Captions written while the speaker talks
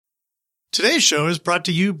Today's show is brought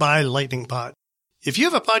to you by Lightning Pod. If you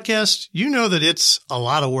have a podcast, you know that it's a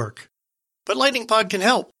lot of work. But Lightning Pod can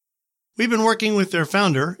help. We've been working with their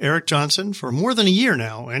founder, Eric Johnson, for more than a year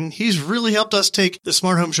now, and he's really helped us take the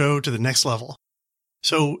Smart Home Show to the next level.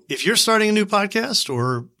 So if you're starting a new podcast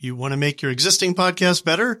or you want to make your existing podcast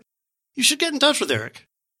better, you should get in touch with Eric.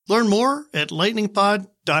 Learn more at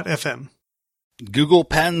lightningpod.fm. Google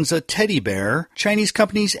patents a teddy bear, Chinese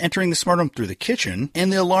companies entering the smart home through the kitchen,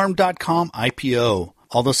 and the Alarm.com IPO.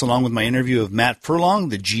 All this along with my interview of Matt Furlong,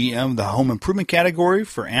 the GM of the home improvement category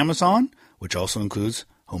for Amazon, which also includes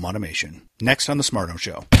home automation. Next on the Smart Home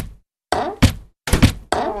Show.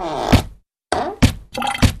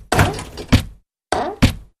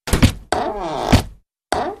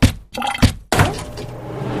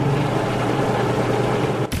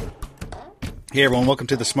 Hey everyone, welcome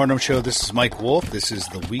to the Smart Home Show. This is Mike Wolf. This is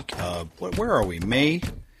the week of, where are we? May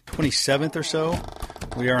 27th or so.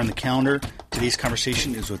 We are on the calendar. Today's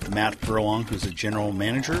conversation is with Matt Furlong, who's the general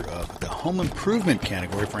manager of the home improvement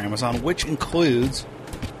category for Amazon, which includes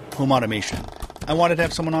home automation. I wanted to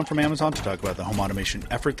have someone on from Amazon to talk about the home automation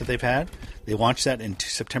effort that they've had. They launched that in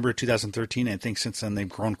September 2013. I think since then they've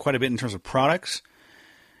grown quite a bit in terms of products.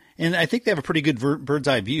 And I think they have a pretty good bird's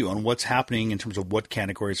eye view on what's happening in terms of what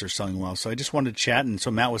categories are selling well. So I just wanted to chat, and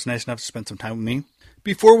so Matt was nice enough to spend some time with me.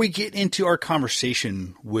 Before we get into our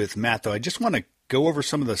conversation with Matt, though, I just want to go over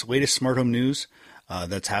some of the latest smart home news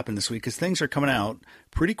that's happened this week, because things are coming out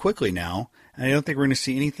pretty quickly now, and I don't think we're going to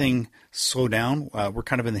see anything slow down. We're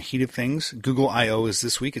kind of in the heat of things. Google I.O. is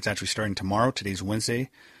this week. It's actually starting tomorrow. Today's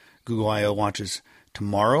Wednesday. Google I.O. launches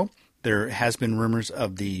tomorrow. There has been rumors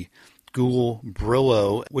of the Google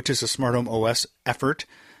Brillo, which is a smart home OS effort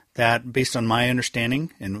that, based on my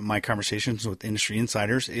understanding and my conversations with industry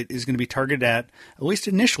insiders, it is going to be targeted at least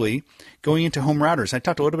initially, going into home routers. I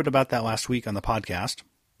talked a little bit about that last week on the podcast,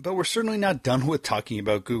 but we're certainly not done with talking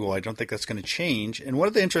about Google. I don't think that's going to change. And one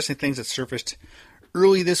of the interesting things that surfaced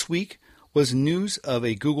early this week was news of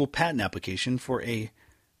a Google patent application for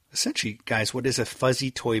essentially, guys, what is a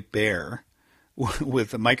fuzzy toy bear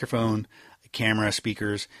with a microphone, a camera,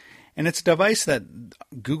 speakers. And it's a device that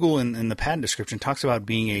Google in the patent description talks about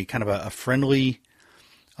being a kind of a friendly,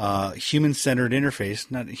 human-centered interface.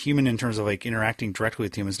 Not human in terms of like interacting directly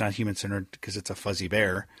with humans, not human-centered because it's a fuzzy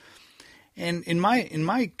bear. And in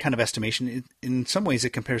my kind of estimation, in some ways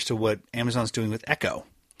it compares to what Amazon's doing with Echo.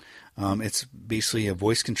 It's basically a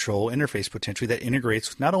voice control interface potentially that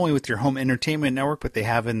integrates not only with your home entertainment network, but they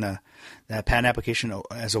have in that patent application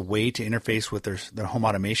as a way to interface with their home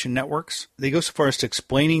automation networks. They go so far as to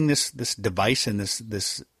explaining this device and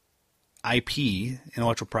this IP,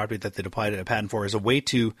 intellectual property that they applied a patent for, as a way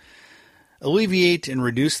to alleviate and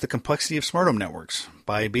reduce the complexity of smart home networks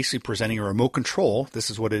by basically presenting a remote control. This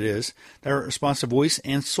is what it is. That responds to voice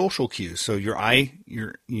and social cues. So what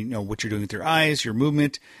you're doing with your eyes, your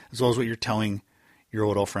movement, as well as what you're telling your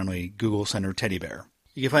little friendly Google-centered teddy bear.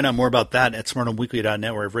 You can find out more about that at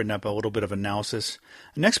smarthomeweekly.net, where I've written up a little bit of analysis.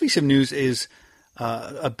 The next piece of news is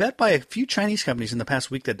a bet by a few Chinese companies in the past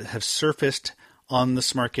week that have surfaced on the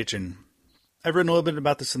smart kitchen. I've written a little bit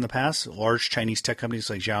about this in the past. Large Chinese tech companies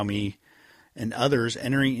like Xiaomi and others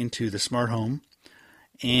entering into the smart home.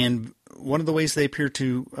 And one of the ways they appear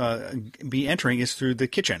to be entering is through the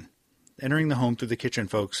kitchen. Entering the home through the kitchen,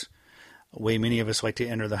 folks. A way many of us like to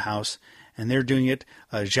enter the house. And they're doing it.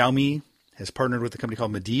 Xiaomi has partnered with a company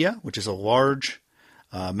called Midea, which is a large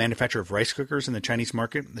manufacturer of rice cookers in the Chinese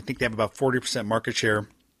market. I think they have about 40% market share.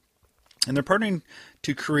 And they're partnering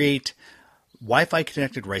to create Wi-Fi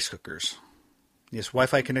connected rice cookers. Yes,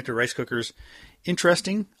 Wi-Fi connected rice cookers.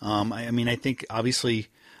 Interesting. I think obviously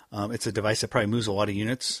it's a device that probably moves a lot of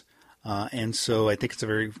units. And so I think it's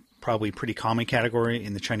probably pretty common category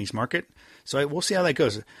in the Chinese market. So we'll see how that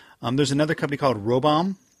goes. There's another company called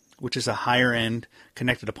Robom, which is a higher end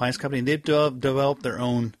connected appliance company. And they've developed their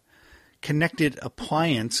own connected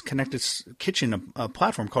kitchen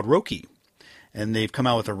platform called Roki. And they've come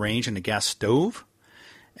out with a range and a gas stove.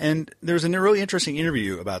 And there's a really interesting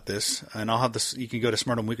interview about this, and I'll have this. You can go to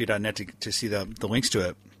smarthomeweekly.net to see the links to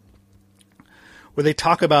it, where they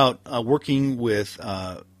talk about working with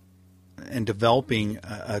and developing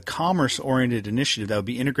a commerce-oriented initiative that would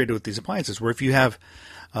be integrated with these appliances, where if you have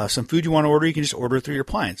some food you want to order, you can just order it through your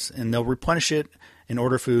appliance, and they'll replenish it and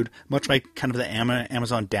order food, much like kind of the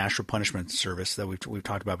Amazon Dash replenishment service that we've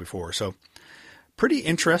talked about before. So pretty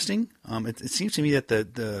interesting. It seems to me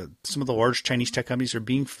that some of the large Chinese tech companies are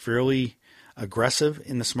being fairly aggressive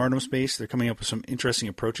in the smart home space. They're coming up with some interesting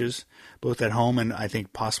approaches, both at home and I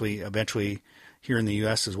think possibly eventually here in the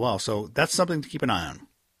U.S. as well. So that's something to keep an eye on.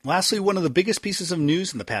 Lastly, one of the biggest pieces of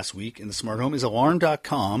news in the past week in the smart home is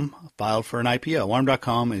Alarm.com filed for an IPO.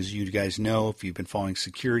 Alarm.com, as you guys know, if you've been following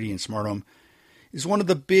security and smart home, is one of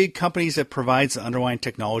the big companies that provides the underlying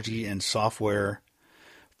technology and software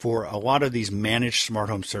for a lot of these managed smart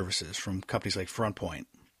home services from companies like FrontPoint.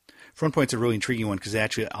 FrontPoint's a really intriguing one because they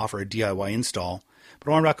actually offer a DIY install. But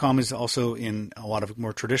Alarm.com is also in a lot of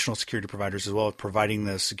more traditional security providers as well, providing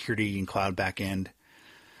the security and cloud backend.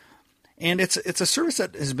 And it's a service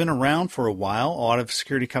that has been around for a while. A lot of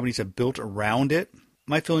security companies have built around it.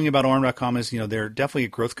 My feeling about Alarm.com is, they're definitely a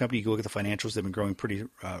growth company. You can look at the financials. They've been growing pretty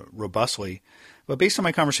robustly. But based on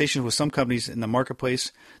my conversations with some companies in the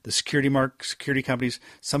marketplace, the security companies,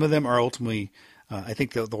 some of them are ultimately, I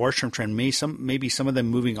think the large-term trend may be some of them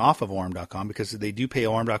moving off of Alarm.com because they do pay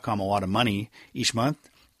Alarm.com a lot of money each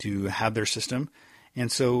month to have their system.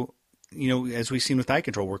 And so, as we've seen with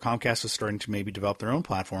iControl, where Comcast is starting to maybe develop their own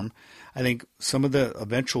platform, I think some of the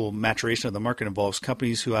eventual maturation of the market involves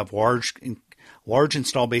companies who have large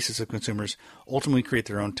install bases of consumers ultimately create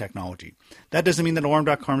their own technology. That doesn't mean that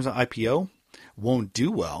Alarm.com's IPO won't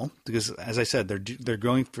do well because, as I said, they're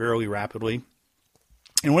growing fairly rapidly.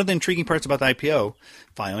 And one of the intriguing parts about the IPO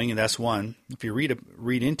filing, and that's one, if you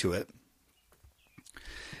read into it,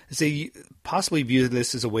 is they possibly view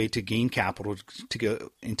this as a way to gain capital to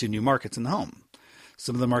go into new markets in the home.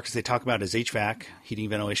 Some of the markets they talk about is HVAC, heating,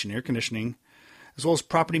 ventilation, air conditioning, as well as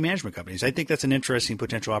property management companies. I think that's an interesting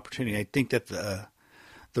potential opportunity. I think that the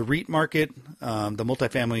REIT market, the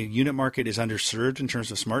multifamily unit market, is underserved in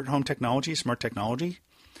terms of smart home technology, smart technology.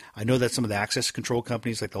 I know that some of the access control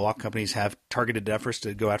companies, like the lock companies, have targeted efforts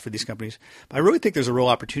to go after these companies. But I really think there's a real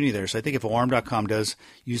opportunity there. So I think if Alarm.com does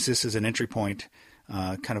use this as an entry point,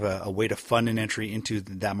 kind of a way to fund an entry into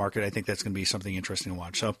that market, I think that's going to be something interesting to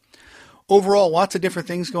watch. So overall, lots of different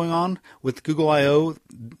things going on with Google I/O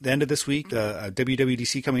the end of this week,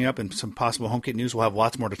 WWDC coming up, and some possible HomeKit news. We'll have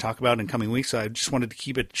lots more to talk about in coming weeks. So I just wanted to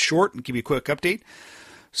keep it short and give you a quick update.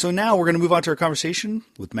 So now we're going to move on to our conversation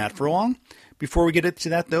with Matt Furlong. Before we get into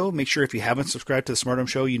that, though, make sure if you haven't subscribed to the Smart Home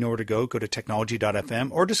Show, you know where to go. Go to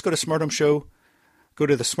technology.fm or just go to Smart Home Show. Go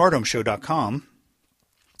to the smarthomeshow.com.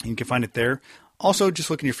 You can find it there. Also, just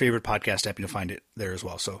look in your favorite podcast app. You'll find it there as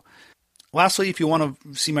well. So lastly, if you want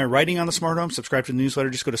to see my writing on the Smart Home, subscribe to the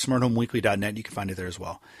newsletter. Just go to smarthomeweekly.net. You can find it there as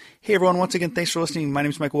well. Hey, everyone. Once again, thanks for listening. My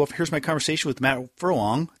name is Michael Wolf. Here's my conversation with Matt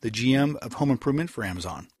Furlong, the GM of Home Improvement for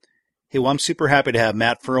Amazon. Hey, well, I'm super happy to have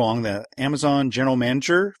Matt Furlong, the Amazon General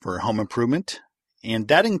Manager for Home Improvement, and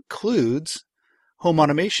that includes home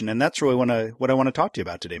automation, and that's really what I want to talk to you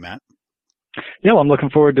about today, Matt. Yeah, well, I'm looking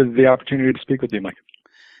forward to the opportunity to speak with you, Mike.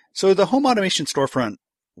 So the home automation storefront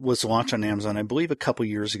was launched on Amazon, I believe, a couple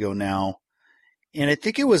years ago now, and I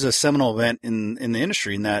think it was a seminal event in the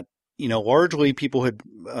industry in that, largely people had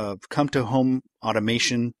come to home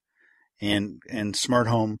automation and smart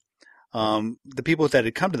home. The people that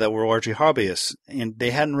had come to that were largely hobbyists, and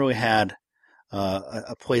they hadn't really had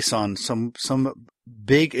a place on some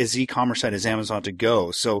big as e-commerce site as Amazon to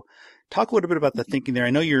go. So talk a little bit about the thinking there. I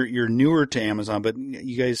know you're newer to Amazon, but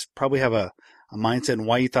you guys probably have a mindset and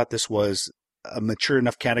why you thought this was a mature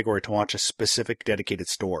enough category to launch a specific dedicated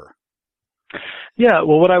store. Yeah,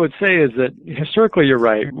 well, what I would say is that historically, you're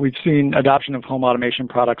right. We've seen adoption of home automation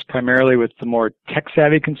products primarily with the more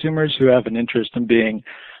tech-savvy consumers who have an interest in being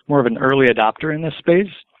more of an early adopter in this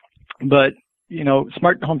space. But,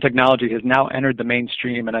 smart home technology has now entered the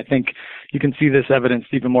mainstream, and I think you can see this evidenced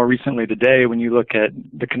even more recently today when you look at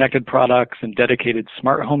the connected products and dedicated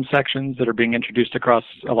smart home sections that are being introduced across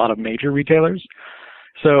a lot of major retailers.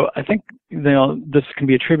 So I think, this can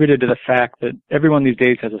be attributed to the fact that everyone these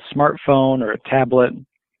days has a smartphone or a tablet.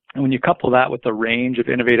 And when you couple that with the range of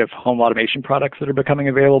innovative home automation products that are becoming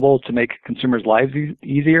available to make consumers' lives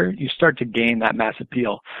easier, you start to gain that mass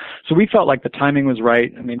appeal. So we felt like the timing was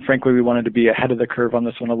right. I mean, frankly, we wanted to be ahead of the curve on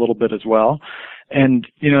this one a little bit as well. And,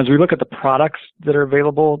 as we look at the products that are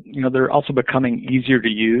available, they're also becoming easier to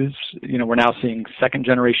use. We're now seeing second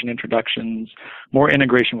generation introductions, more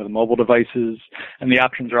integration with mobile devices, and the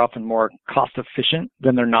options are often more cost efficient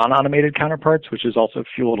than their non-automated counterparts, which has also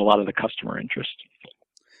fueled a lot of the customer interest.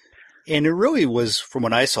 And it really was, from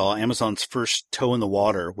what I saw, Amazon's first toe in the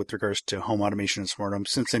water with regards to home automation and smart home.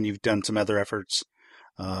 Since then, you've done some other efforts,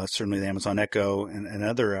 certainly the Amazon Echo and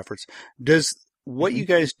other efforts. Does what you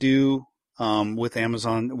guys do with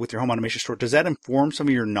Amazon, with your home automation store, does that inform some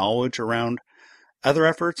of your knowledge around other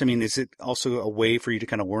efforts? I mean, is it also a way for you to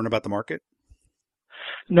kind of learn about the market?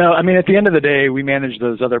 No, I mean, at the end of the day, we manage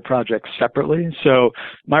those other projects separately. So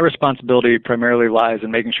my responsibility primarily lies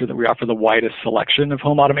in making sure that we offer the widest selection of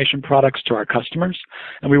home automation products to our customers.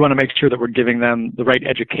 And we want to make sure that we're giving them the right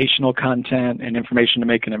educational content and information to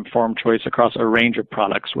make an informed choice across a range of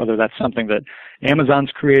products, whether that's something that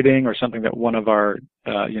Amazon's creating or something that one of our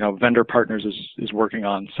vendor partners is working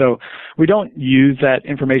on. So we don't use that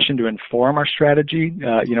information to inform our strategy.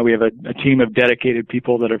 We have a team of dedicated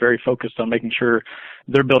people that are very focused on making sure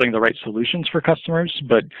they're building the right solutions for customers.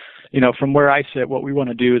 But, from where I sit, what we want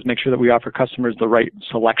to do is make sure that we offer customers the right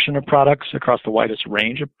selection of products across the widest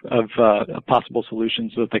range of possible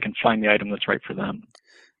solutions so that they can find the item that's right for them.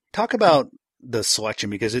 Talk about the selection,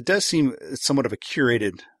 because it does seem somewhat of a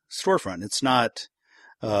curated storefront. It's not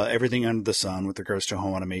everything under the sun with regards to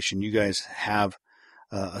home automation. You guys have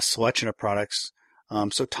a selection of products.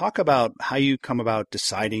 So talk about how you come about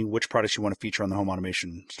deciding which products you want to feature on the home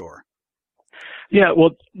automation store. Yeah, well,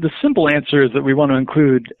 the simple answer is that we want to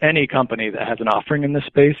include any company that has an offering in this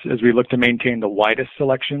space as we look to maintain the widest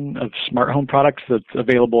selection of smart home products that's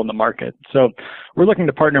available in the market. So we're looking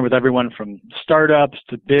to partner with everyone from startups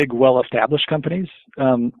to big, well-established companies.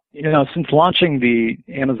 Since launching the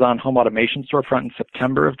Amazon Home Automation storefront in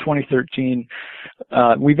September of 2013,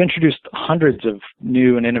 we've introduced hundreds of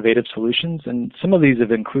new and innovative solutions, and some of these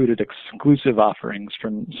have included exclusive offerings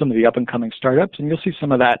from some of the up-and-coming startups, and you'll see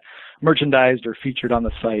some of that merchandised or featured on the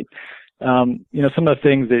site. Some of the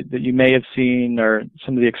things that you may have seen are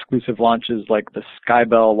some of the exclusive launches like the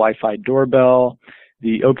Skybell Wi-Fi doorbell,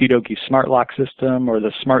 the Okie Dokie smart lock system, or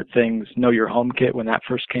the SmartThings Know Your Home kit when that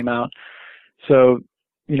first came out. So,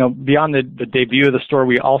 beyond the debut of the store,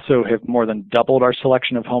 we also have more than doubled our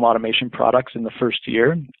selection of home automation products in the first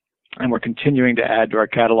year. And we're continuing to add to our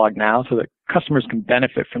catalog now so that customers can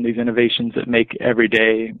benefit from these innovations that make every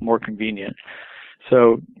day more convenient.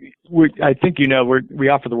 So I think we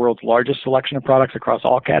offer the world's largest selection of products across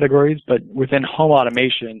all categories, but within home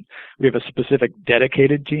automation, we have a specific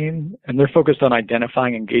dedicated team, and they're focused on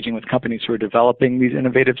identifying and engaging with companies who are developing these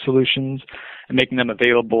innovative solutions and making them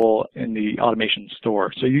available in the automation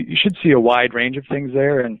store. So you should see a wide range of things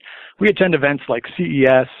there, and we attend events like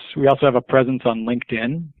CES. We also have a presence on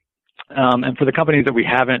LinkedIn. And for the companies that we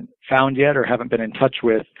haven't found yet or haven't been in touch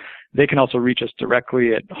with, they can also reach us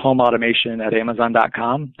directly at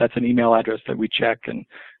homeautomation@amazon.com. That's an email address that we check, and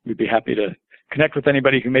we'd be happy to connect with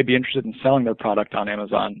anybody who may be interested in selling their product on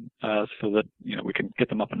Amazon so that we can get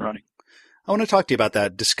them up and running. I want to talk to you about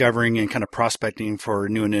that, discovering and kind of prospecting for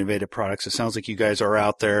new and innovative products. It sounds like you guys are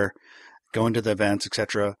out there going to the events,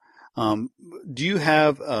 etc. Do you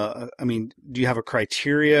have a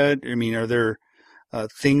criteria? I mean, are there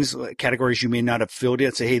categories you may not have filled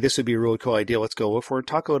yet, say, hey, this would be a really cool idea, let's go look for it?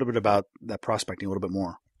 Talk a little bit about that prospecting a little bit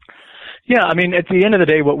more. Yeah, I mean, at the end of the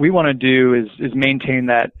day, what we want to do is maintain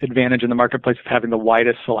that advantage in the marketplace of having the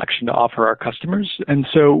widest selection to offer our customers. And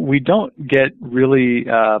so we don't get really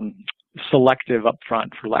selective up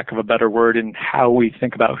front, for lack of a better word, in how we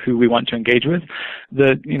think about who we want to engage with.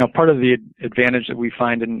 Part of the advantage that we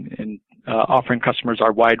find in offering customers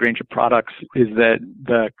our wide range of products is that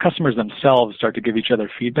the customers themselves start to give each other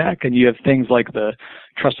feedback, and you have things like the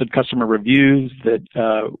trusted customer reviews that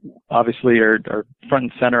obviously are front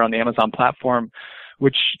and center on the Amazon platform,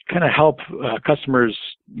 which kind of help customers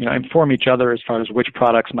inform each other as far as which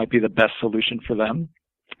products might be the best solution for them.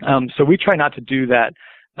 So we try not to do that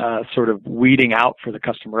sort of weeding out for the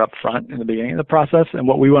customer up front in the beginning of the process. And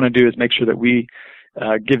what we want to do is make sure that we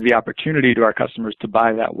give the opportunity to our customers to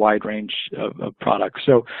buy that wide range of products.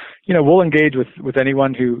 So, we'll engage with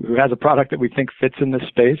anyone who has a product that we think fits in this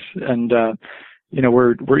space. And,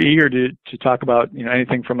 we're eager to talk about,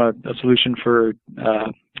 anything from a solution for,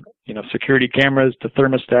 security cameras to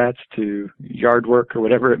thermostats to yard work or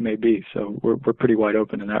whatever it may be. So we're pretty wide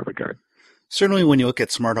open in that regard. Certainly when you look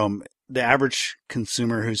at smart home, the average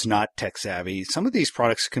consumer who's not tech savvy, some of these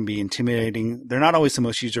products can be intimidating. They're not always the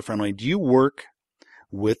most user-friendly. Do you work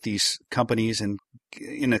with these companies and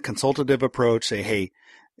in a consultative approach say, hey,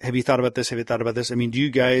 have you thought about this? Have you thought about this? I mean, do you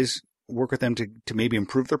guys work with them to maybe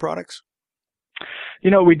improve their products?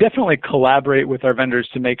 We definitely collaborate with our vendors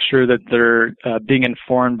to make sure that they're being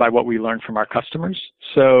informed by what we learn from our customers.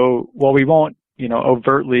 So while we won't,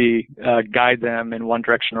 overtly guide them in one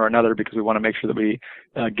direction or another, because we want to make sure that we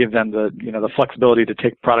give them the flexibility to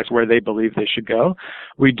take products where they believe they should go,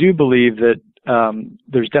 we do believe that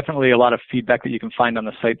there's definitely a lot of feedback that you can find on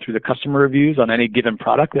the site through the customer reviews on any given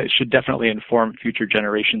product that should definitely inform future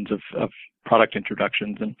generations of product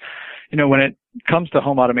introductions. And, when it comes to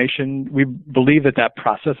home automation, we believe that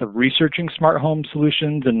process of researching smart home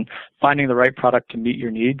solutions and finding the right product to meet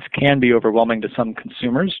your needs can be overwhelming to some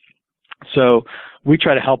consumers. So we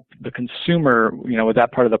try to help the consumer, with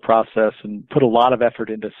that part of the process and put a lot of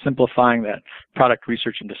effort into simplifying that product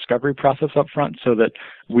research and discovery process up front so that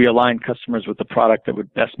we align customers with the product that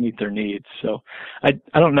would best meet their needs. So I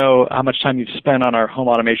don't know how much time you've spent on our home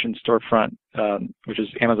automation storefront, which is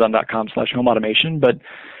amazon.com/home automation, but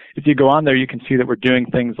if you go on there, you can see that we're doing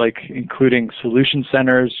things like including solution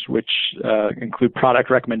centers, which include product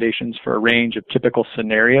recommendations for a range of typical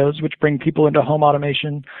scenarios which bring people into home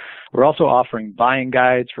automation. We're also offering buying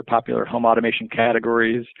guides for popular home automation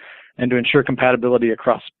categories. And to ensure compatibility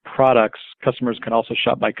across products, customers can also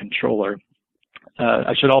shop by controller.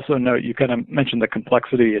 I should also note, you kind of mentioned the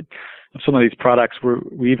complexity of some of these products.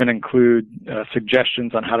 We even include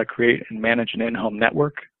suggestions on how to create and manage an in-home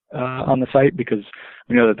network on the site, because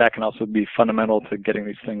we know that can also be fundamental to getting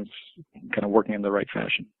these things kind of working in the right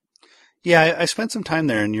fashion. Yeah, I spent some time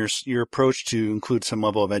there, and your approach to include some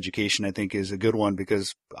level of education, I think, is a good one,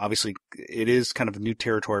 because obviously it is kind of new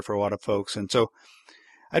territory for a lot of folks. And so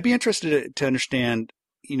I'd be interested to understand,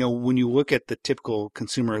 when you look at the typical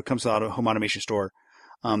consumer who comes out of a home automation store,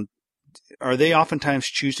 are they oftentimes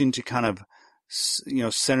choosing to kind of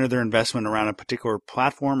center their investment around a particular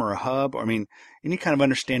platform or a hub? I mean, any kind of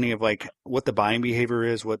understanding of like what the buying behavior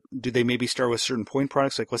is? What do they maybe start with certain point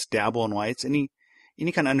products, like let's dabble in lights? Any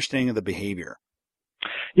kind of understanding of the behavior?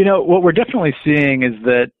 What we're definitely seeing is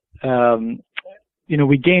that,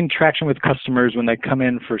 we gain traction with customers when they come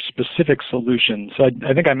in for specific solutions. So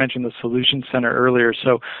I think I mentioned the Solution Center earlier.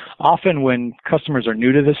 So often when customers are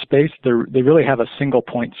new to this space, they really have a single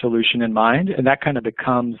point solution in mind, and that kind of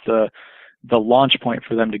becomes the launch point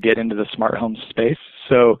for them to get into the smart home space.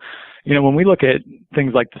 So, when we look at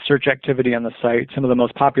things like the search activity on the site, some of the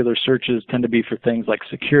most popular searches tend to be for things like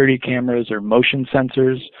security cameras or motion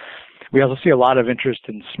sensors. We also see a lot of interest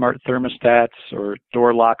in smart thermostats or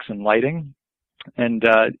door locks and lighting. And,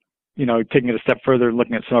 taking it a step further,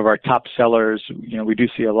 looking at some of our top sellers, we do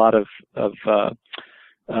see a lot of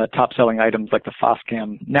top-selling items like the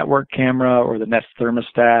Foscam network camera or the Nest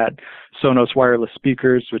thermostat, Sonos wireless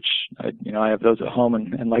speakers, which I have those at home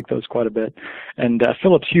and like those quite a bit, and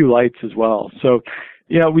Philips Hue lights as well. So,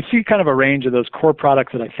 we see kind of a range of those core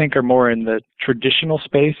products that I think are more in the traditional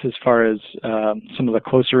space as far as some of the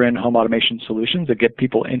closer-in home automation solutions that get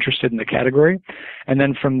people interested in the category. And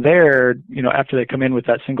then from there, after they come in with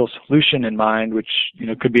that single solution in mind, which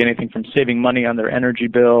could be anything from saving money on their energy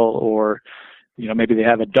bill, or maybe they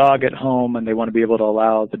have a dog at home and they want to be able to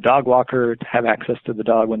allow the dog walker to have access to the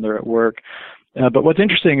dog when they're at work. But what's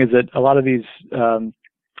interesting is that a lot of these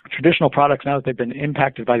traditional products, now that they've been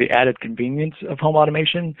impacted by the added convenience of home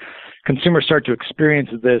automation, consumers start to experience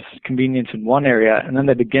this convenience in one area, and then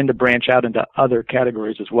they begin to branch out into other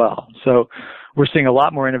categories as well. So we're seeing a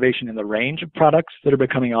lot more innovation in the range of products that are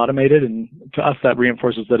becoming automated, and to us that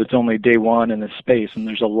reinforces that it's only day one in this space, and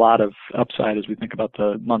there's a lot of upside as we think about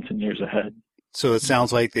the months and years ahead. So it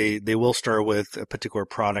sounds like they will start with a particular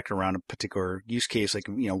product around a particular use case, like,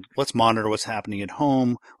 let's monitor what's happening at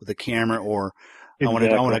home with a camera, or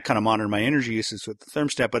exactly. I want to kind of monitor my energy uses with the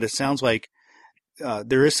thermostat. But it sounds like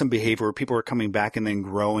there is some behavior where people are coming back and then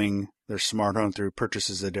growing their smart home through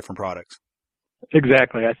purchases of different products.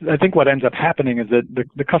 Exactly. I think what ends up happening is that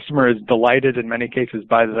the customer is delighted in many cases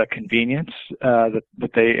by the convenience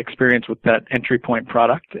that they experience with that entry point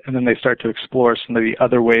product, and then they start to explore some of the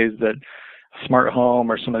other ways that smart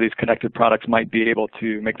home or some of these connected products might be able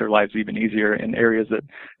to make their lives even easier in areas that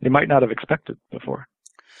they might not have expected before.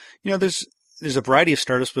 There's a variety of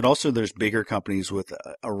startups, but also there's bigger companies with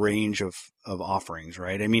a range of offerings,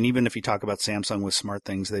 right? I mean, even if you talk about Samsung with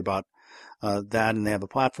SmartThings, they bought that and they have a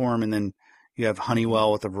platform, and then you have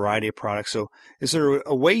Honeywell with a variety of products. So is there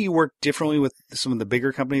a way you work differently with some of the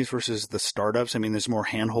bigger companies versus the startups? I mean, there's more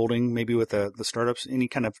hand-holding maybe with the startups, any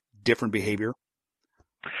kind of different behavior?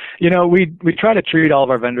 We try to treat all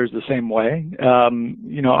of our vendors the same way.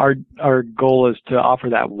 Our goal is to offer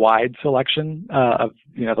that wide selection of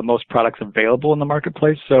the most products available in the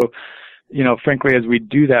marketplace. So, frankly, as we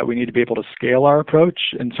do that, we need to be able to scale our approach,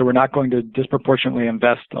 and so we're not going to disproportionately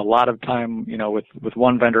invest a lot of time, with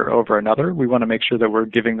one vendor over another. We want to make sure that we're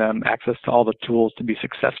giving them access to all the tools to be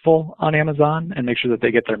successful on Amazon and make sure that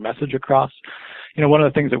they get their message across. One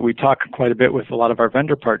of the things that we talk quite a bit with a lot of our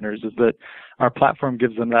vendor partners is that our platform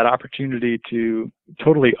gives them that opportunity to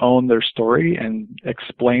totally own their story and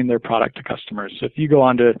explain their product to customers. So if you go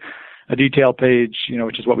onto a detail page,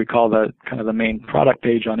 which is what we call the kind of the main product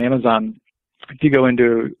page on Amazon, if you go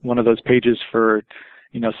into one of those pages for,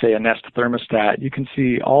 say a Nest thermostat, you can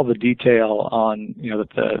see all the detail on, that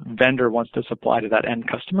the vendor wants to supply to that end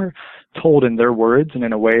customer, told in their words and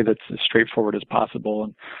in a way that's as straightforward as possible.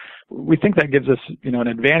 And we think that gives us, an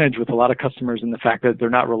advantage with a lot of customers in the fact that they're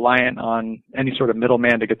not reliant on any sort of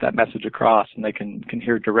middleman to get that message across, and they can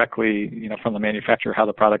hear directly, from the manufacturer how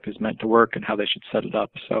the product is meant to work and how they should set it up.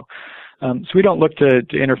 So we don't look to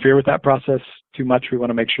interfere with that process too much. We want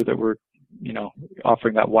to make sure that we're,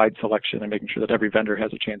 offering that wide selection and making sure that every vendor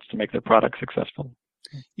has a chance to make their product successful.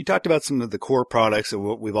 You talked about some of the core products that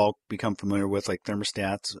we've all become familiar with, like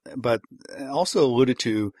thermostats, but also alluded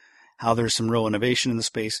to how there's some real innovation in the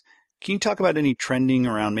space. Can you talk about any trending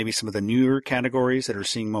around maybe some of the newer categories that are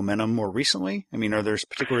seeing momentum more recently? I mean, are there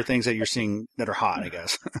particular things that you're seeing that are hot, I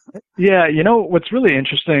guess? Yeah, what's really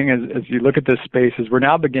interesting as you look at this space is we're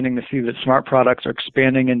now beginning to see that smart products are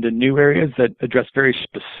expanding into new areas that address very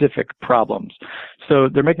specific problems. So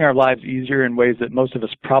they're making our lives easier in ways that most of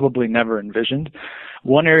us probably never envisioned.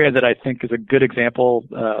 One area that I think is a good example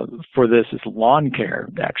for this is lawn care,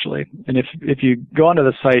 actually. And if you go onto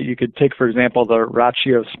the site, you could take, for example, the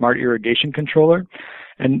Ratio Smart Irrigation Controller.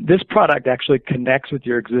 And this product actually connects with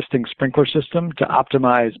your existing sprinkler system to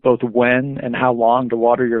optimize both when and how long to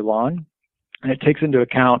water your lawn. And it takes into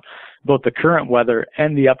account both the current weather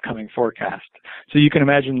and the upcoming forecast. So you can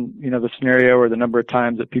imagine, the scenario or the number of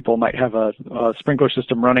times that people might have a sprinkler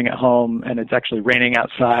system running at home and it's actually raining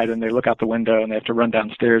outside and they look out the window and they have to run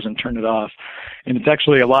downstairs and turn it off. And it's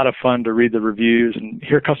actually a lot of fun to read the reviews and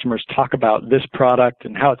hear customers talk about this product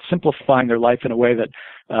and how it's simplifying their life in a way that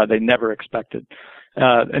they never expected.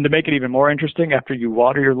 And to make it even more interesting, after you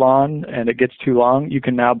water your lawn and it gets too long, you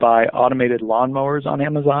can now buy automated lawnmowers on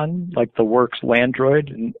Amazon, like the Works Landroid,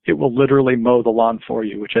 and it will literally mow the lawn for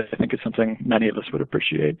you, which I think is something many of us would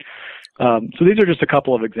appreciate. So these are just a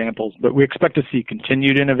couple of examples, but we expect to see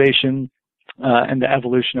continued innovation and the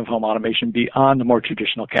evolution of home automation beyond the more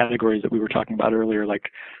traditional categories that we were talking about earlier, like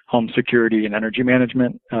home security and energy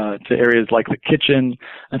management, to areas like the kitchen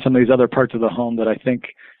and some of these other parts of the home that I think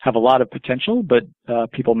have a lot of potential, but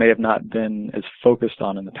people may have not been as focused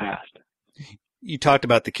on in the past. You talked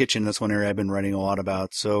about the kitchen. That's one area I've been writing a lot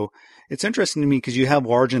about. So it's interesting to me because you have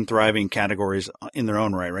large and thriving categories in their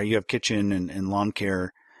own right? You have kitchen and lawn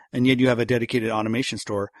care, and yet you have a dedicated automation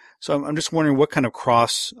store. So I'm just wondering what kind of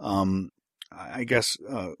cross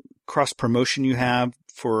promotion you have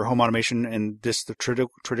for home automation and the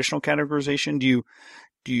traditional categorization. Do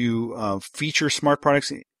you feature smart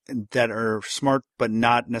products that are smart, but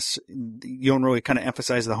not necessarily, you don't really kind of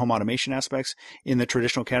emphasize the home automation aspects in the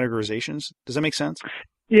traditional categorizations? Does that make sense?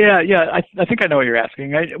 Yeah. I think I know what you're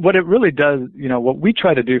asking. What it really does, what we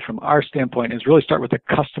try to do from our standpoint is really start with the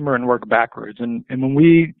customer and work backwards. And when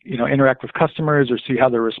we, interact with customers or see how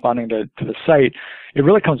they're responding to the site, it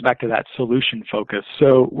really comes back to that solution focus.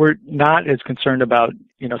 So we're not as concerned about,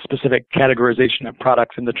 specific categorization of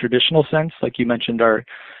products in the traditional sense, like you mentioned, our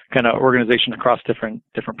kind of organization across different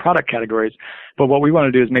product categories. But what we want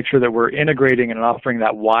to do is make sure that we're integrating and offering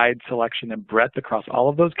that wide selection and breadth across all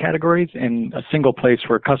of those categories in a single place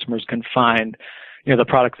where customers can find, the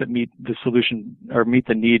products that meet the solution or meet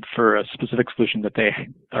the need for a specific solution that they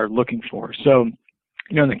are looking for. So,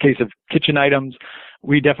 in the case of kitchen items,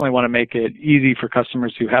 we definitely want to make it easy for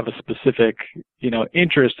customers who have a specific,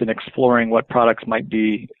 interest in exploring what products might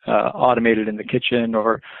be automated in the kitchen,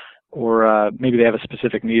 or maybe they have a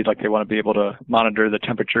specific need, like they want to be able to monitor the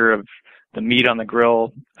temperature of the meat on the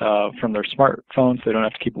grill from their smartphone, so they don't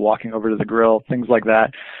have to keep walking over to the grill, things like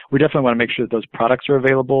that. We definitely want to make sure that those products are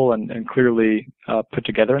available and clearly put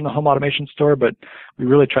together in the home automation store, but we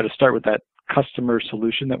really try to start with that customer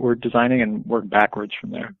solution that we're designing and work backwards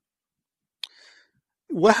from there.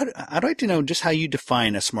 Well, I'd like to know just how you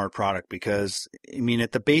define a smart product, because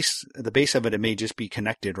at the base of it, it may just be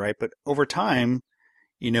connected, right? But over time,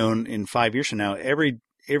 in 5 years from now, every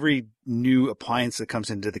new appliance that comes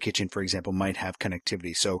into the kitchen, for example, might have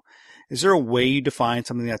connectivity. So is there a way you define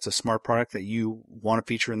something that's a smart product that you want to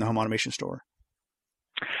feature in the home automation store?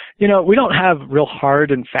 We don't have real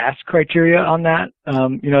hard and fast criteria on that.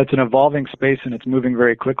 It's an evolving space and it's moving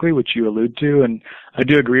very quickly, which you allude to. And I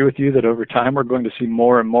do agree with you that over time we're going to see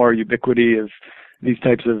more and more ubiquity of these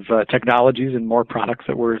types of technologies and more products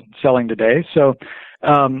that we're selling today. So,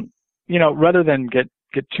 rather than get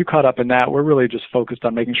too caught up in that, we're really just focused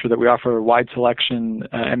on making sure that we offer a wide selection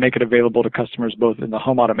and make it available to customers both in the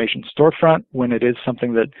home automation storefront when it is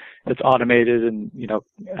something that's automated and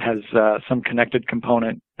has some connected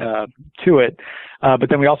component to it. But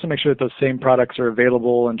then we also make sure that those same products are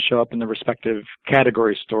available and show up in the respective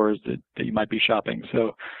category stores that you might be shopping.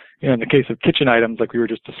 So, in the case of kitchen items, like we were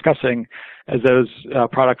just discussing, as those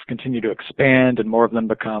products continue to expand and more of them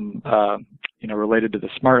become related to the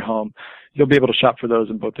smart home, you'll be able to shop for those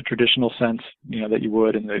in both the traditional sense, that you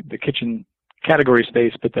would in the kitchen category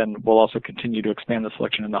space, but then we'll also continue to expand the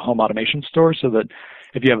selection in the home automation store so that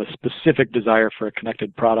if you have a specific desire for a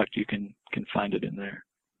connected product, you can find it in there.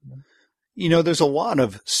 There's a lot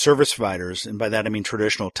of service providers, and by that I mean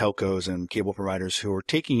traditional telcos and cable providers, who are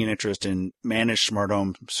taking an interest in managed smart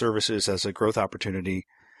home services as a growth opportunity.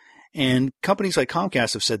 And companies like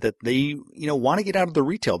Comcast have said that they, want to get out of the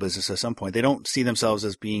retail business at some point. They don't see themselves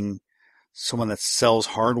as being someone that sells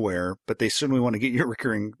hardware, but they certainly want to get your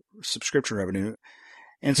recurring subscription revenue.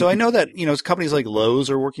 And so I know that, companies like Lowe's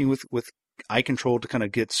are working with iControl to kind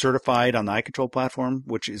of get certified on the iControl platform,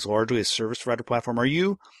 which is largely a service provider platform. Are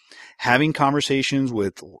you having conversations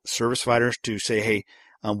with service providers to say, hey,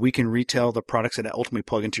 we can retail the products that ultimately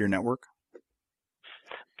plug into your network?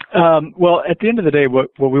 Well, at the end of the day, what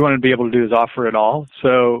we want to be able to do is offer it all.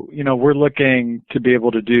 So, we're looking to be able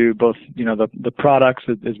to do both, the products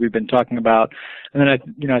as we've been talking about. And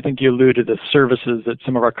then I think you alluded to the services that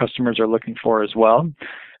some of our customers are looking for as well.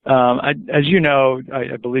 As you know,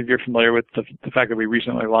 I believe you're familiar with the fact that we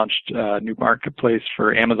recently launched a new marketplace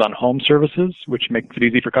for Amazon Home Services, which makes it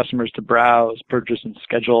easy for customers to browse, purchase, and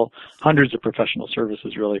schedule hundreds of professional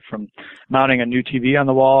services, really, from mounting a new TV on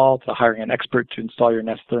the wall to hiring an expert to install your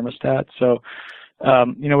Nest thermostat. So,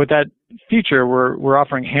 with that feature, we're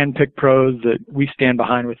offering hand-picked pros that we stand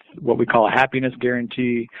behind with what we call a happiness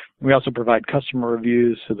guarantee. We also provide customer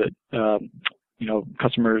reviews so that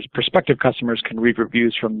prospective customers can read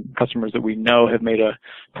reviews from customers that we know have made a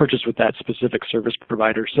purchase with that specific service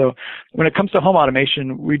provider. So when it comes to home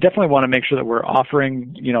automation, we definitely want to make sure that we're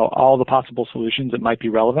offering, all the possible solutions that might be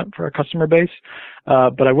relevant for our customer base.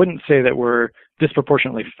 But I wouldn't say that we're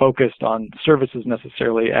disproportionately focused on services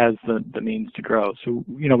necessarily as the means to grow. So,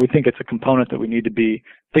 we think it's a component that we need to be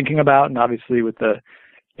thinking about. And obviously with the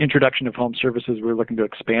introduction of home services, we're looking to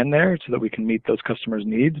expand there so that we can meet those customers'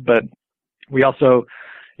 needs. But we also,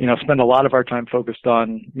 spend a lot of our time focused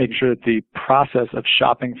on making sure that the process of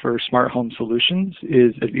shopping for smart home solutions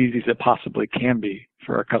is as easy as it possibly can be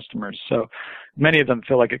for our customers. So many of them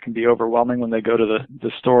feel like it can be overwhelming when they go to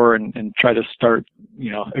the store and try to start,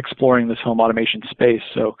 exploring this home automation space.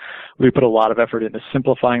 So we put a lot of effort into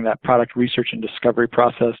simplifying that product research and discovery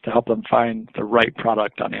process to help them find the right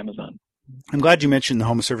product on Amazon. I'm glad you mentioned the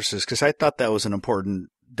home services, because I thought that was an important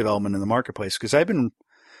development in the marketplace, because I've been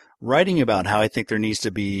writing about how I think there needs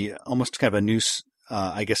to be almost kind of a new,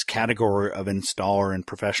 category of installer and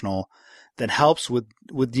professional that helps with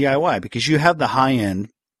DIY, because you have the high end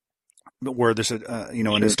where there's an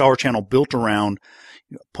installer channel built around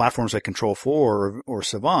platforms like Control4 or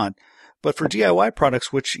Savant. But for DIY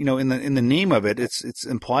products, which, in the name of it, it's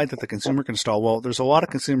implied that the consumer can install. Well, there's a lot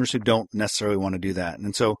of consumers who don't necessarily want to do that.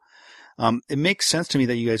 And so, it makes sense to me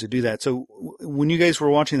that you guys would do that. So when you guys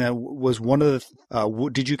were watching that, was one of the,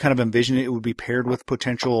 did you kind of envision it would be paired with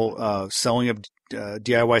potential selling of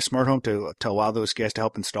DIY smart home to allow those guys to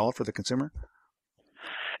help install it for the consumer?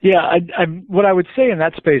 Yeah, what I would say in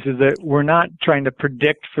that space is that we're not trying to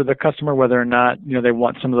predict for the customer whether or not, they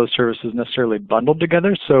want some of those services necessarily bundled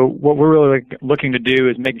together. So what we're really looking to do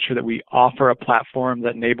is making sure that we offer a platform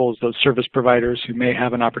that enables those service providers who may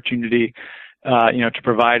have an opportunity to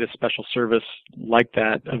provide a special service like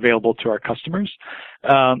that available to our customers.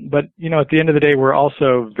 But, at the end of the day, we're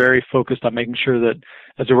also very focused on making sure that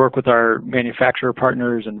as we work with our manufacturer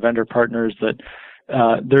partners and vendor partners that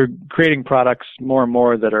they're creating products more and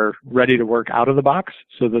more that are ready to work out of the box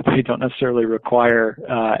so that they don't necessarily require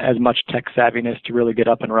as much tech savviness to really get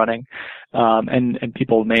up and running. And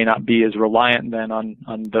people may not be as reliant then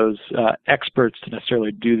on those experts to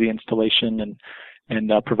necessarily do the installation and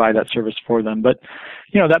provide that service for them. But,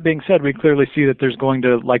 that being said, we clearly see that there's going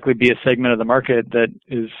to likely be a segment of the market that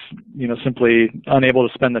is, simply unable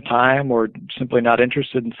to spend the time or simply not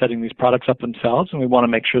interested in setting these products up themselves. And we want to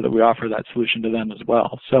make sure that we offer that solution to them as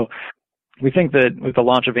well. So we think that with the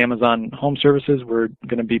launch of Amazon Home Services, we're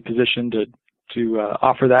going to be positioned to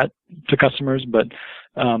offer that to customers. But,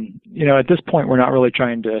 at this point, we're not really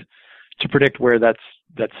trying to predict where that's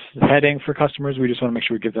heading for customers. We just want to make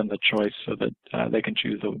sure we give them the choice so that they can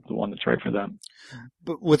choose the one that's right for them.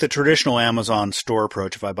 But with the traditional Amazon store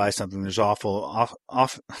approach, if I buy something, there's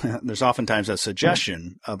there's oftentimes a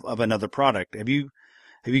suggestion of another product. Have you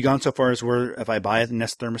gone so far as where if I buy a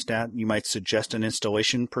Nest thermostat, you might suggest an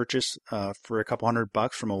installation purchase for a couple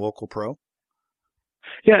 $100 from a local pro?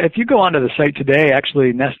 Yeah, if you go onto the site today,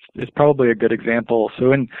 actually Nest is probably a good example.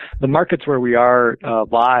 So in the markets where we are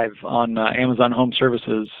live on Amazon Home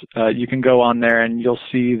Services, you can go on there and you'll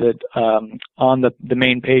see that on the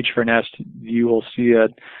main page for Nest, you will see a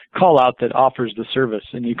call out that offers the service,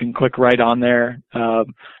 and you can click right on there,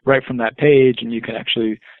 right from that page, and you can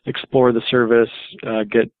actually explore the service,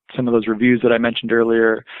 get some of those reviews that I mentioned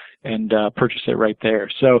earlier and purchase it right there.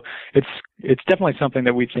 So it's definitely something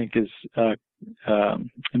that we think is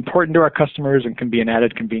important to our customers and can be an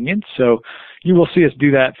added convenience. So you will see us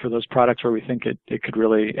do that for those products where we think it could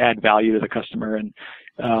really add value to the customer. And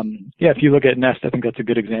if you look at Nest, I think that's a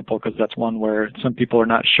good example because that's one where some people are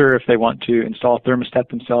not sure if they want to install a thermostat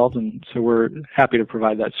themselves, and so we're happy to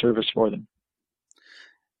provide that service for them.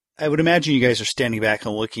 I would imagine you guys are standing back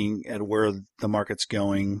and looking at where the market's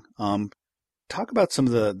going. Talk about some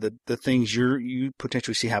of the things you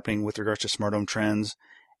potentially see happening with regards to smart home trends,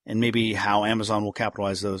 and maybe how Amazon will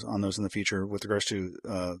capitalize on those in the future with regards to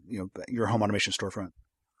your home automation storefront.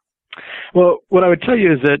 Well, what I would tell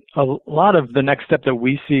you is that a lot of the next step that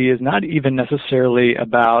we see is not even necessarily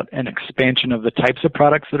about an expansion of the types of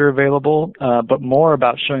products that are available, but more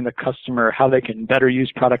about showing the customer how they can better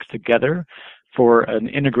use products together for an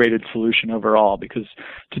integrated solution overall. Because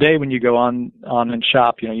today when you go on and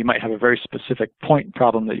shop, you might have a very specific point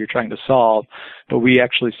problem that you're trying to solve, but we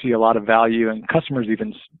actually see a lot of value, and customers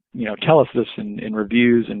even tell us this in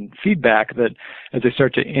reviews and feedback, that as they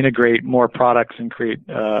start to integrate more products and create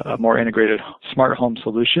a more integrated smart home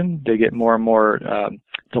solution, they get more and more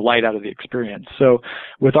delight out of the experience. So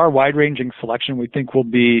with our wide-ranging selection, we think we'll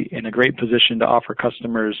be in a great position to offer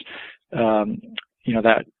customers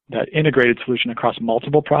that integrated solution across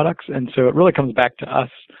multiple products. And so it really comes back to us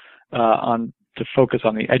to focus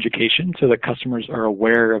on the education so that customers are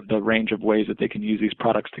aware of the range of ways that they can use these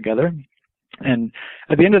products together. And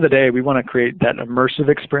at the end of the day, we want to create that immersive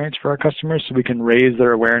experience for our customers so we can raise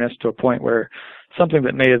their awareness to a point where something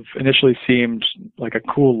that may have initially seemed like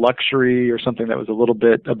a cool luxury or something that was a little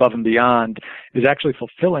bit above and beyond is actually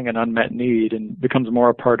fulfilling an unmet need and becomes more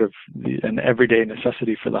a part of an everyday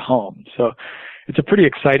necessity for the home. So it's a pretty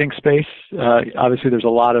exciting space. Obviously, there's a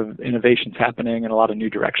lot of innovations happening and a lot of new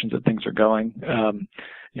directions that things are going.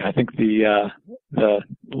 I think the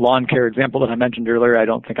lawn care example that I mentioned earlier, I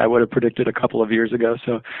don't think I would have predicted a couple of years ago.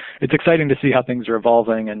 So it's exciting to see how things are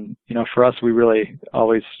evolving. And, for us, we really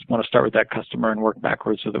always want to start with that customer and work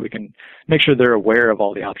backwards so that we can make sure they're aware of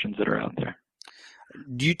all the options that are out there.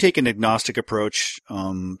 Do you take an agnostic approach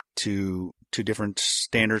to different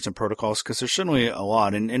standards and protocols? Because there's certainly a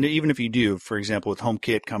lot. And even if you do, for example, with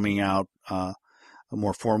HomeKit coming out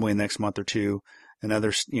more formally in the next month or two, and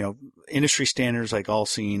other, industry standards like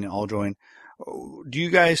AllSeen, AllJoyn, do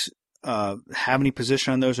you guys have any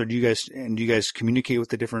position on those, or do you guys communicate with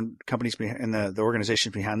the different companies and the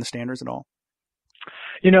organizations behind the standards at all?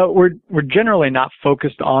 We're generally not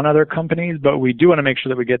focused on other companies, but we do want to make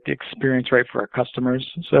sure that we get the experience right for our customers.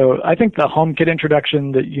 So I think the HomeKit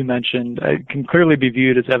introduction that you mentioned can clearly be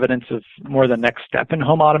viewed as evidence of more the next step in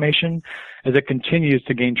home automation as it continues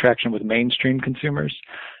to gain traction with mainstream consumers.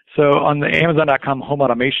 So on the Amazon.com home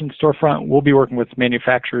automation storefront, we'll be working with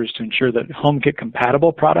manufacturers to ensure that HomeKit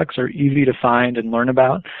compatible products are easy to find and learn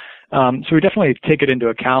about. So we definitely take it into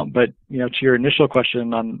account, but to your initial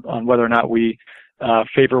question on whether or not we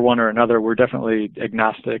favor one or another, we're definitely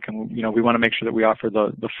agnostic, and we want to make sure that we offer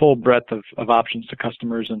the full breadth of options to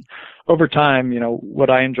customers. And over time, what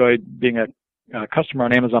I enjoyed being a customer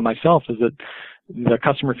on Amazon myself is that the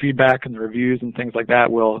customer feedback and the reviews and things like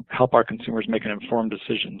that will help our consumers make an informed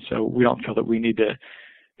decision. So we don't feel that we need to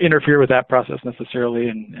interfere with that process necessarily,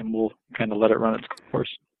 and we'll kind of let it run its course.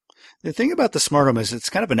 The thing about the smart home is it's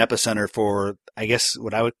kind of an epicenter for, I guess,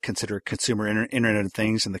 what I would consider consumer Internet of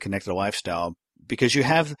Things and the connected lifestyle, because you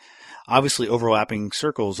have obviously overlapping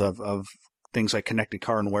circles of things like connected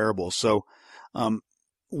car and wearables. So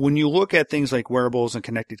when you look at things like wearables and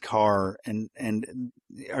connected car, and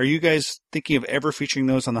are you guys thinking of ever featuring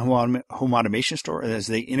those on the home automation store as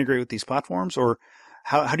they integrate with these platforms, or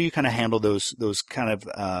how do you kind of handle those kind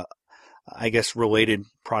of I guess related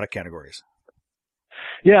product categories?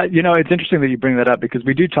 Yeah, it's interesting that you bring that up because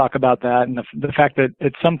we do talk about that and the fact that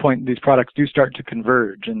at some point these products do start to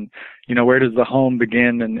converge, and where does the home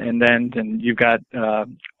begin and end? And you've got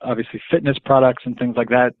obviously fitness products and things like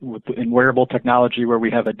that in wearable technology where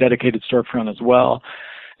we have a dedicated storefront as well.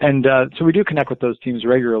 And so we do connect with those teams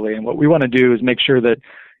regularly, and what we want to do is make sure that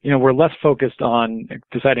we're less focused on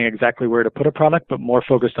deciding exactly where to put a product, but more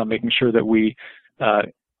focused on making sure that we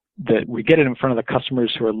get it in front of the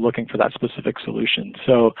customers who are looking for that specific solution.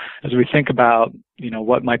 So as we think about,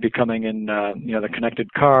 what might be coming in, the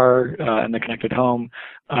connected car and the connected home,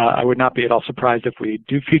 I would not be at all surprised if we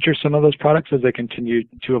do feature some of those products as they continue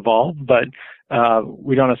to evolve, but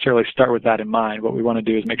we don't necessarily start with that in mind. What we want to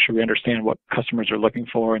do is make sure we understand what customers are looking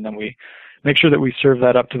for, and then we make sure that we serve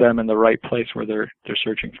that up to them in the right place where they're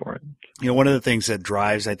searching for it. One of the things that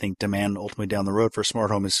drives, I think, demand ultimately down the road for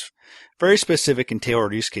smart home is very specific and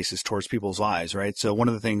tailored use cases towards people's lives, right? So one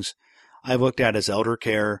of the things I've looked at is elder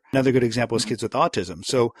care. Another good example is kids with autism.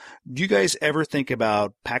 So do you guys ever think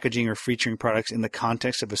about packaging or featuring products in the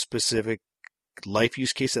context of a specific life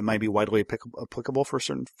use case that might be widely applicable for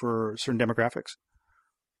certain demographics?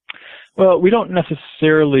 Well, we don't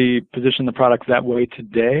necessarily position the products that way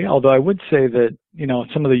today, although I would say that,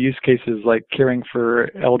 some of the use cases like caring for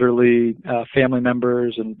elderly family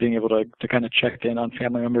members and being able to kind of check in on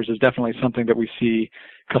family members is definitely something that we see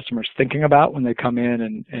customers thinking about when they come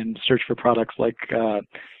in and search for products like,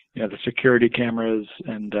 the security cameras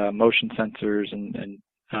and motion sensors and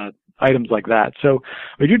items like that. So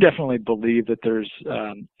we do definitely believe that there's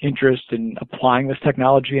interest in applying this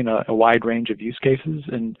technology in a wide range of use cases.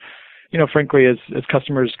 And frankly, as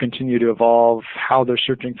customers continue to evolve how they're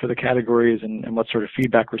searching for the categories and what sort of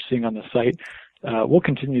feedback we're seeing on the site, we'll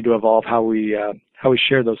continue to evolve how we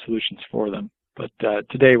share those solutions for them. But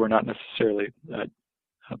today, we're not necessarily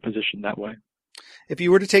positioned that way. If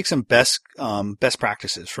you were to take some best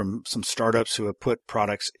practices from some startups who have put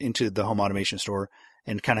products into the home automation store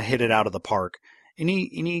and kind of hit it out of the park,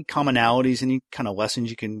 any commonalities, any kind of lessons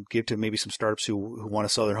you can give to maybe some startups who want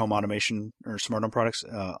to sell their home automation or smart home products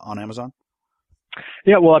on Amazon?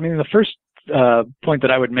 Yeah, well, I mean, the first point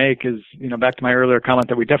that I would make is, back to my earlier comment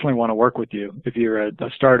that we definitely want to work with you. If you're a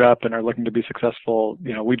startup and are looking to be successful,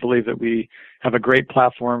 we believe that we have a great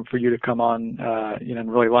platform for you to come on,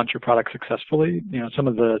 and really launch your product successfully. Some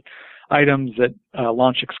of the items that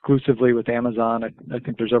launch exclusively with Amazon, I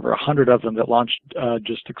think there's over 100 of them that launched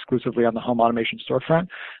just exclusively on the home automation storefront.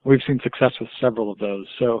 We've seen success with several of those.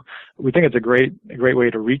 So we think it's a great way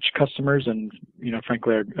to reach customers and,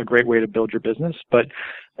 frankly, a great way to build your business. But,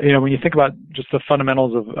 when you think about just the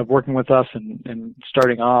fundamentals of working with us and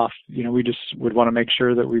starting off, we just would want to make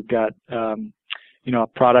sure that we've got, a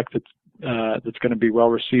product that's going to be well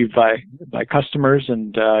received by customers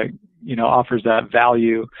and, offers that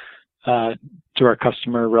value to our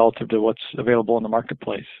customer relative to what's available in the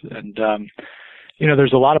marketplace. And,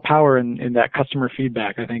 there's a lot of power in that customer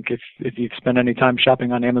feedback. I think if you spend any time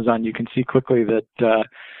shopping on Amazon, you can see quickly that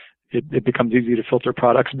it becomes easy to filter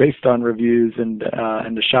products based on reviews and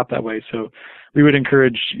to shop that way. So we would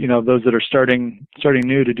encourage, those that are starting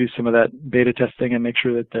new to do some of that beta testing and make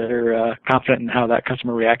sure that they're confident in how that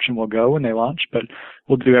customer reaction will go when they launch. But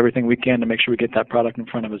we'll do everything we can to make sure we get that product in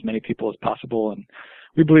front of as many people as possible. And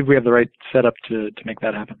we believe we have the right setup to make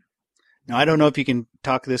that happen. Now, I don't know if you can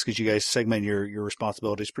talk this because you guys segment your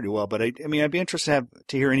responsibilities pretty well, but I'd be interested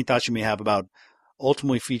to hear any thoughts you may have about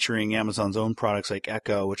ultimately featuring Amazon's own products like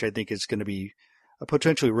Echo, which I think is going to be a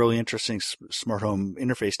potentially really interesting smart home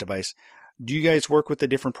interface device. Do you guys work with the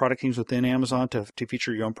different product teams within Amazon to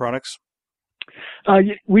feature your own products?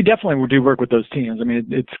 We definitely do work with those teams. I mean,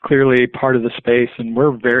 it's clearly part of the space, and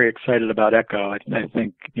we're very excited about Echo. I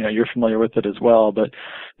think, you're familiar with it as well, but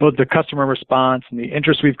both the customer response and the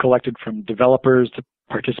interest we've collected from developers to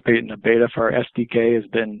participate in the beta for our SDK has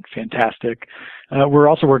been fantastic. We're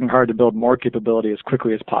also working hard to build more capability as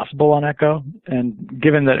quickly as possible on Echo. And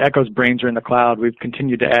given that Echo's brains are in the cloud, we've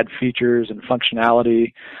continued to add features and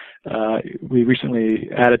functionality. We recently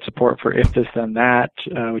added support for If This Then That,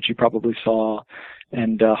 which you probably saw,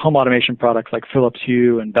 and home automation products like Philips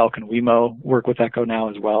Hue and Belkin Wemo work with Echo now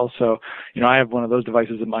as well. So, I have one of those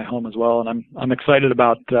devices in my home as well, and I'm excited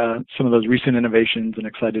about some of those recent innovations and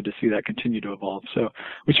excited to see that continue to evolve. So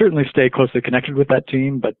we certainly stay closely connected with that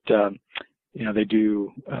team, but they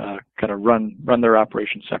do kind of run their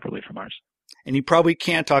operations separately from ours. And you probably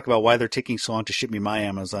can't talk about why they're taking so long to ship me my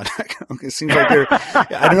Amazon. It seems like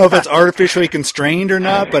I don't know if it's artificially constrained or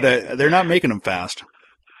not, but they're not making them fast.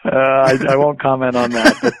 I won't comment on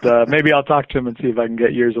that, but maybe I'll talk to him and see if I can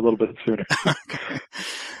get yours a little bit sooner. Okay.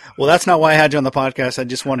 Well, that's not why I had you on the podcast. I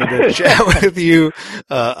just wanted to chat with you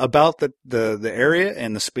about the area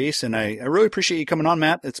and the space, and I really appreciate you coming on,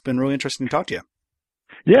 Matt. It's been really interesting to talk to you.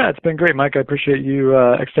 Yeah, it's been great, Mike. I appreciate you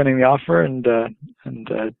extending the offer, and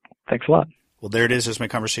thanks a lot. Well, there it is. There's my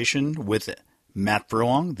conversation with Matt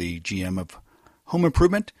Furlong, the GM of Home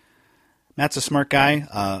Improvement. Matt's a smart guy.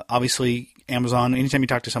 Obviously, Amazon, anytime you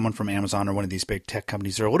talk to someone from Amazon or one of these big tech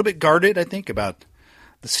companies, they're a little bit guarded, I think, about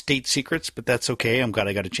the state secrets, but that's okay. I'm glad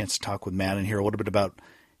I got a chance to talk with Matt and hear a little bit about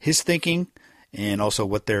his thinking and also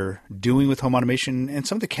what they're doing with home automation and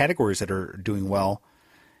some of the categories that are doing well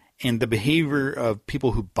and the behavior of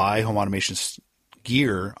people who buy home automation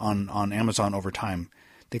gear on Amazon over time.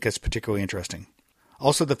 I think that's particularly interesting.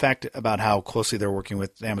 Also, the fact about how closely they're working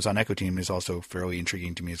with the Amazon Echo team is also fairly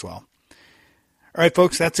intriguing to me as well. All right,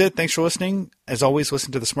 folks, that's it. Thanks for listening. As always,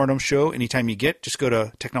 listen to the Smart Home Show anytime you get. Just go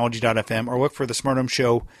to technology.fm or look for the Smart Home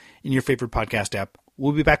Show in your favorite podcast app.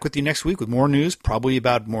 We'll be back with you next week with more news, probably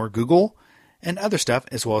about more Google and other stuff,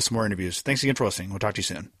 as well as some more interviews. Thanks again for listening. We'll talk to you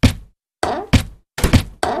soon.